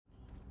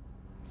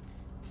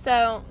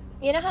So,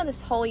 you know how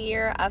this whole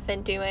year I've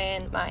been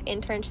doing my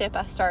internship?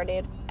 I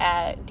started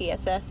at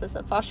DSS as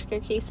a foster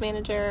care case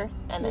manager,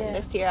 and then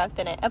this year I've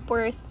been at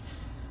Epworth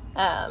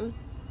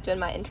doing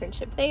my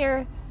internship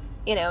there,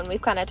 and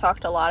we've kind of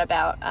talked a lot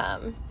about,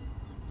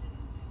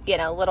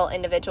 little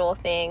individual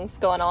things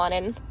going on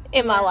in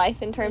my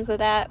life in terms of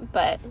that,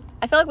 but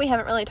I feel like we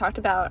haven't really talked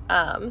about,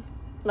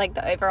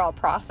 the overall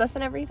process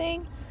and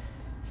everything.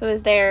 So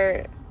is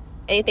there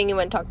anything you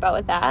want to talk about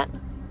with that?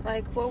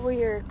 Like, what were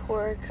your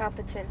core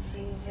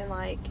competencies, and,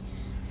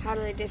 how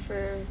do they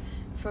differ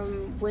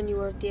from when you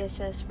were at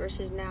DSS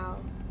versus now?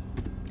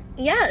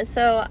 Yeah,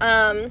 so,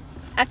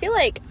 I feel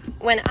like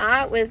when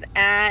I was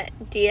at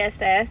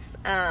DSS,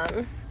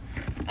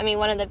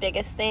 one of the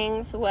biggest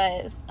things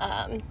was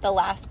the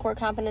last core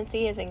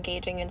competency is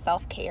engaging in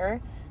self-care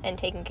and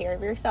taking care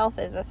of yourself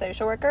as a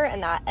social worker,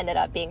 and that ended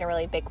up being a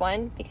really big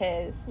one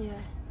because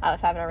I was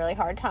having a really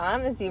hard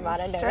time, as you might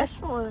have noticed.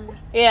 Stressful.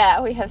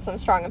 Yeah, we have some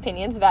strong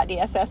opinions about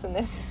DSS in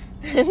this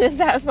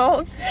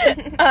household.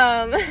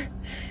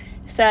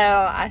 So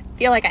I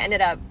feel like I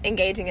ended up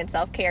engaging in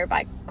self-care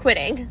by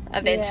quitting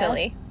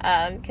eventually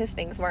because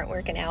things weren't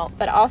working out.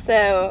 But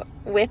also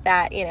with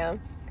that,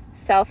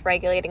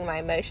 self-regulating my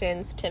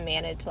emotions to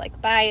manage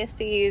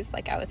biases.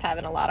 I was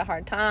having a lot of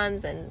hard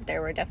times, and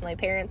there were definitely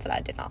parents that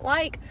I did not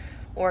like,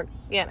 or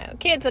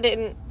kids I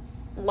didn't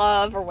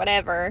love or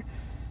whatever.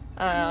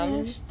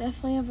 There's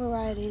definitely a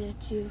variety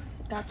that you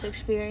got to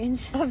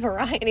experience. A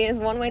variety is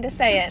one way to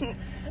say it.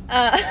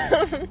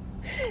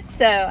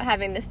 So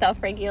having to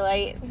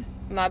self-regulate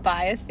my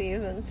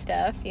biases and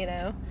stuff, You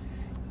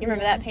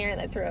remember that parent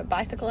that threw a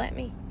bicycle at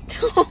me?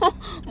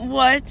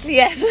 What?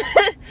 Yes.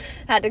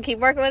 Had to keep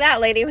working with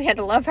that lady. We had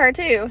to love her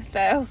too,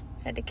 so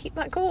had to keep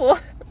my cool.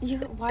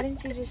 Why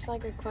didn't you just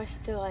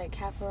request to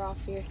have her off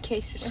your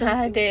case or something?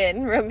 I did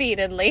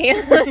repeatedly.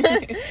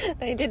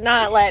 They did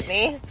not let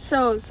me.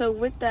 So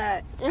with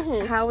that,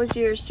 how was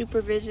your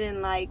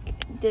supervision?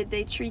 Did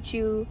they treat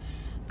you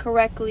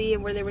correctly,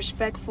 and were they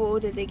respectful?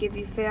 Did they give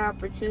you fair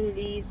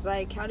opportunities?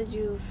 How did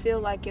you feel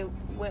like it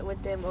went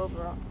with them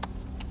overall?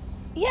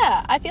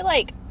 Yeah, I feel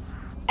like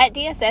at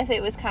DSS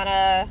it was kind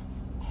of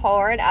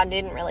hard. I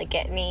didn't really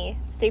get any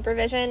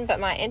supervision,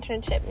 but my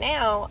internship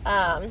now,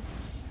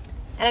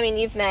 and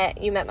you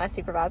met my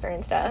supervisor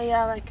and stuff. Oh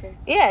yeah, I like her.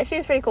 Yeah,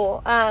 she's pretty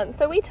cool.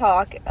 So we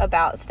talk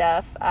about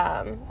stuff.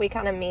 We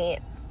kind of meet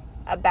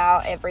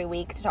about every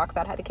week to talk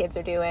about how the kids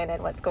are doing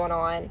and what's going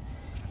on,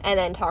 and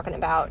then talking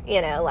about,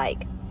 it's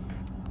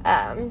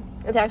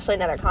actually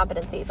another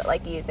competency,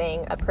 but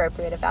using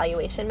appropriate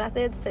evaluation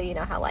methods. So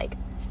how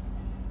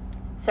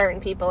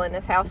certain people in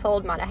this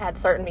household might have had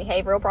certain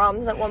behavioral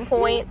problems at one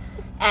point,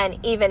 and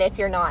even if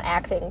you're not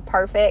acting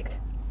perfect,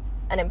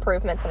 an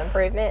improvement's an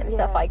improvement and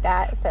stuff like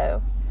that.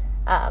 So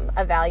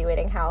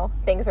evaluating how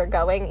things are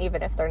going,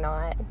 even if they're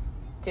not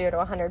 0 to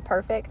 100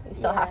 perfect, you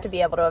still have to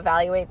be able to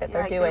evaluate that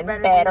they're doing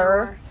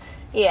better.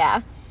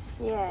 Yeah.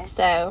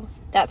 So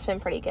that's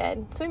been pretty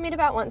good. So we meet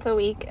about once a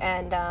week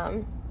and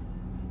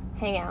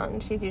hang out,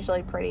 and she's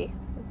usually pretty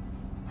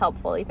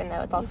helpful, even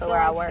though it's also where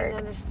I work. She's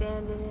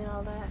understanding and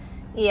all that.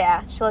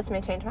 Yeah, she lets me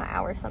change my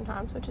hours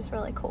sometimes, which is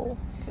really cool.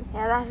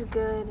 Yeah, that's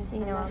good. I'm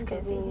busy.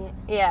 Convenient.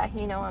 Yeah,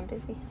 I'm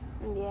busy.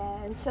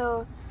 Yeah, and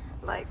so,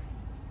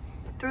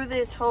 through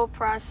this whole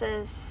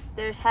process,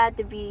 there had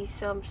to be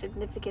some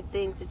significant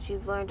things that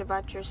you've learned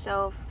about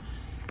yourself,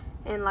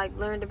 and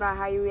learned about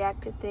how you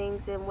react to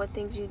things and what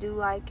things you do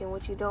like and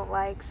what you don't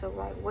like. So,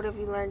 what have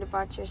you learned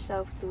about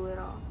yourself through it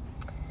all?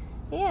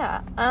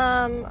 Yeah,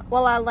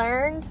 well, I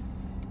learned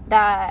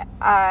that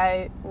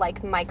I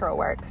like micro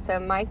work. So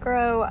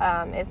micro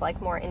is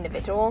more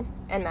individual,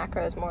 and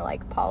macro is more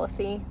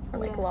policy or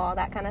law,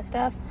 that kind of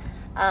stuff.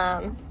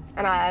 And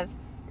I've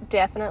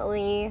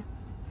definitely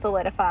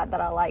solidified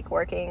that I like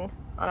working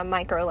on a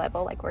micro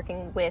level,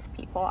 working with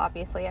people.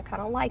 Obviously, I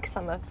kind of like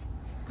some of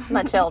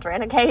my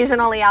children.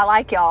 Occasionally, I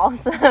like y'all.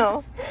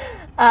 So,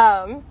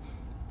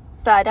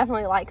 so I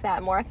definitely like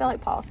that more. I feel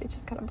like policy is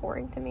just kind of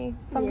boring to me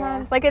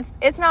sometimes.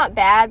 It's not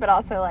bad, but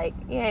also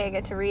you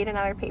get to read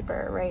another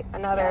paper, write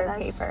another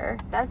paper.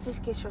 That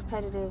just gets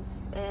repetitive,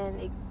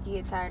 and you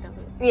get tired of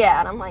it. Yeah,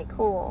 and I'm like,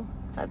 cool,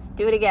 let's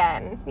do it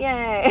again.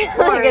 Yay.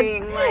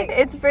 Boring.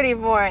 It's pretty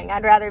boring.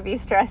 I'd rather be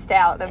stressed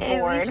out than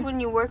bored. At least when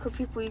you work with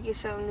people, you get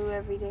something new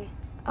every day.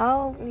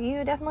 Oh,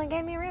 you definitely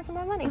gave me a run for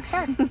my money.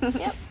 Sure.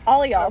 Yep.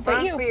 All of y'all,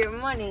 but you. For your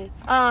money.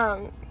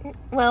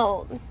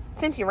 Well,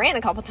 since you ran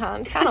a couple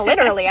times, kind of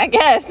literally, I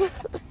guess.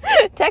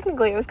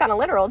 Technically, it was kind of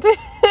literal, too.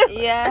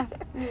 Yeah,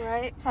 you're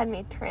right. Had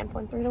me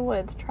trampling through the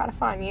woods to try to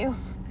find you.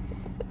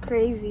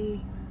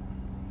 Crazy.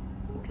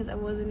 Because I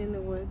wasn't in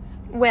the woods.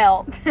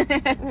 Well,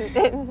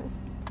 and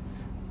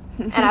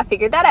I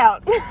figured that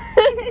out.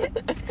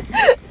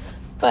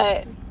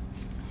 But,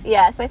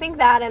 yes, I think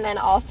that, and then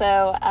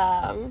also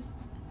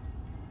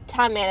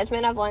time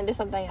management I've learned is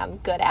something I'm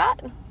good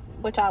at,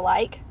 which I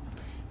like.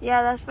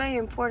 Yeah, that's a very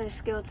important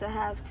skill to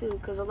have, too,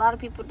 because a lot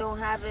of people don't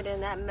have it,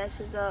 and that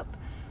messes up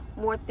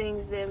more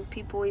things than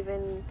people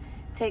even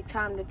take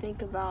time to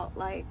think about.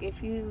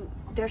 If you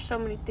there's so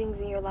many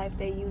things in your life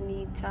that you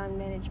need time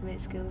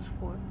management skills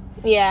for.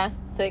 Yeah,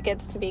 so it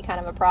gets to be kind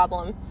of a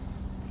problem,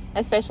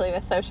 especially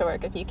with social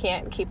work, if you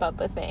can't keep up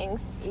with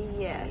things.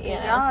 Yeah, You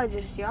know?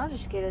 y'all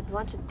just get a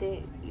bunch of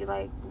things.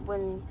 Like,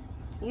 when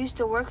you used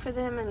to work for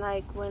them, and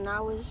like when I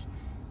was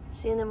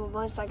seeing them a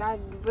bunch, like I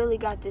really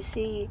got to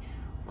see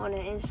on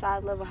an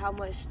inside level how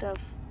much stuff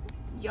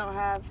y'all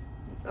have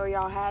or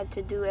y'all had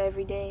to do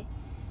every day,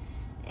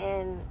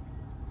 and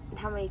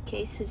how many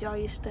cases y'all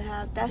used to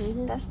have. That's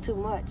too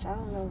much. I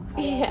don't know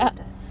how y'all Yeah. did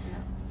that. No.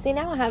 See,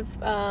 now I have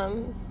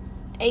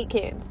 8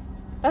 kids.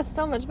 That's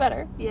so much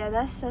better. Yeah,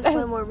 that's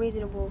way more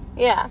reasonable.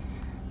 Yeah.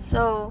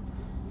 So,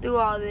 through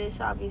all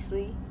this,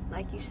 obviously,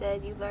 like you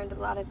said, you learned a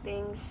lot of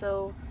things.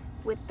 So,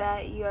 with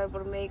that, you're able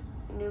to make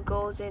new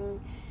goals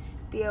and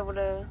be able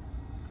to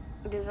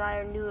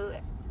desire new,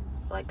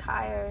 like,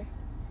 higher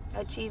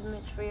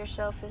achievements for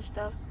yourself and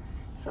stuff.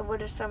 So,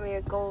 what are some of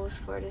your goals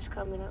for this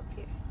coming up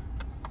here?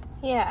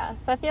 Yeah,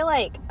 so I feel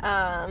like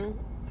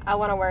I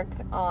want to work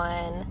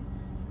on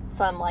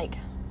some, like,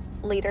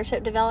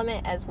 leadership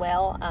development as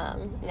well.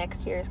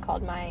 Next year is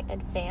called my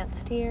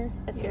advanced year.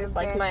 This year's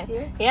like my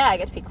year? Yeah, I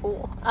get to be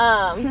cool.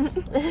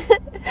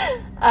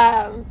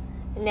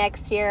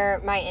 Next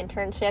year, my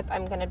internship,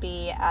 I'm going to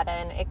be at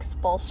an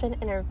expulsion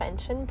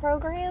intervention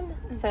program.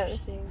 So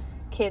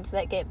kids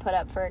that get put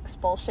up for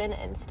expulsion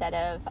instead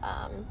of,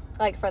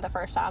 like, for the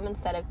first time,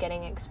 instead of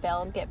getting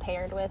expelled, get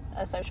paired with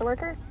a social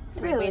worker.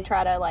 And Really? we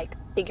try to, like,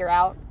 figure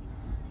out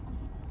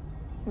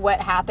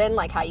what happened,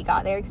 like, how you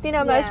got there. Because, you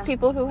know, most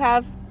people who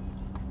have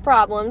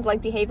problems,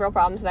 like behavioral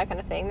problems, that kind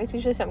of thing, there's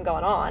usually something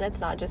going on. It's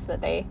not just that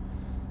they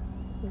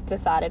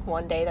decided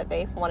one day that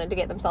they wanted to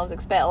get themselves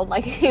expelled.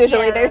 Like,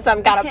 usually there's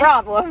some kind of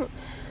problem,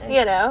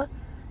 you know?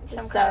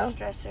 Some kind of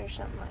stressor or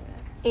something like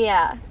that.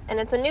 Yeah, and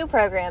it's a new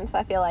program, so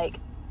I feel like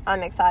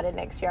I'm excited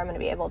next year I'm going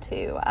to be able to,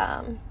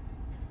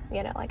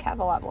 you know, like, have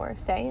a lot more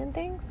say in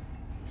things.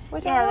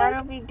 Which I like.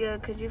 That'll be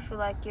good, because you feel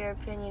like your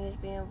opinion is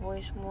being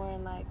voiced more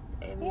and, like,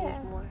 it means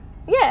more.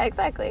 Yeah,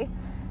 exactly.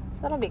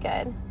 So that'll be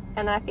good.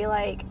 And I feel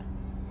like,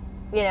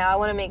 you know, I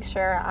want to make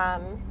sure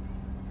I'm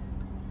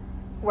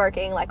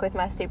working, like, with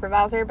my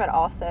supervisor, but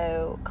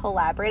also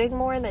collaborating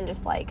more than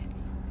just, like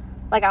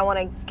I want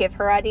to give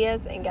her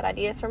ideas and get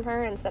ideas from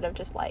her instead of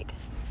just, like,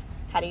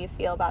 how do you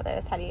feel about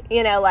this? How do you,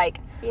 you know,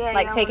 like,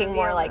 taking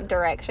more, like,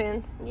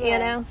 direction, you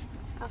know?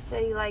 I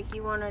feel like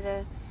you want her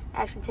to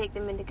actually take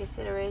them into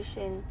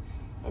consideration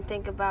and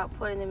think about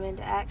putting them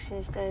into action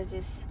instead of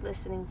just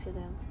listening to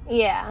them.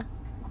 Yeah.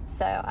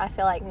 So I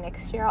feel like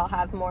next year I'll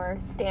have more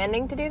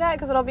standing to do that,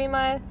 because it'll be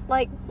my,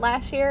 like,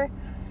 last year,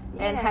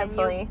 and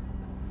hopefully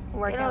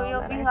work out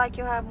You'll better. be like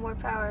you'll have more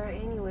power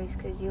anyways,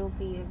 because you'll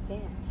be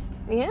advanced.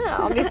 Yeah,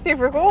 I'll be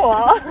super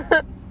cool.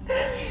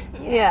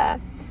 Yeah.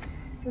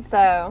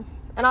 So,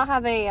 and I'll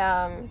have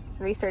a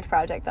research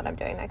project that I'm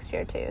doing next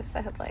year too,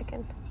 so hopefully I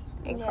can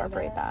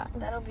incorporate that.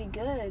 That'll be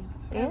good.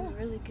 That'll be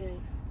really good.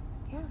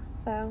 Yeah,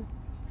 so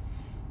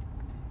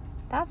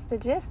that's the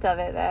gist of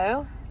it,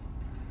 though.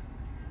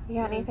 You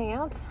got anything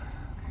else?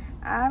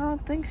 I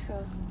don't think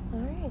so. All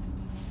right.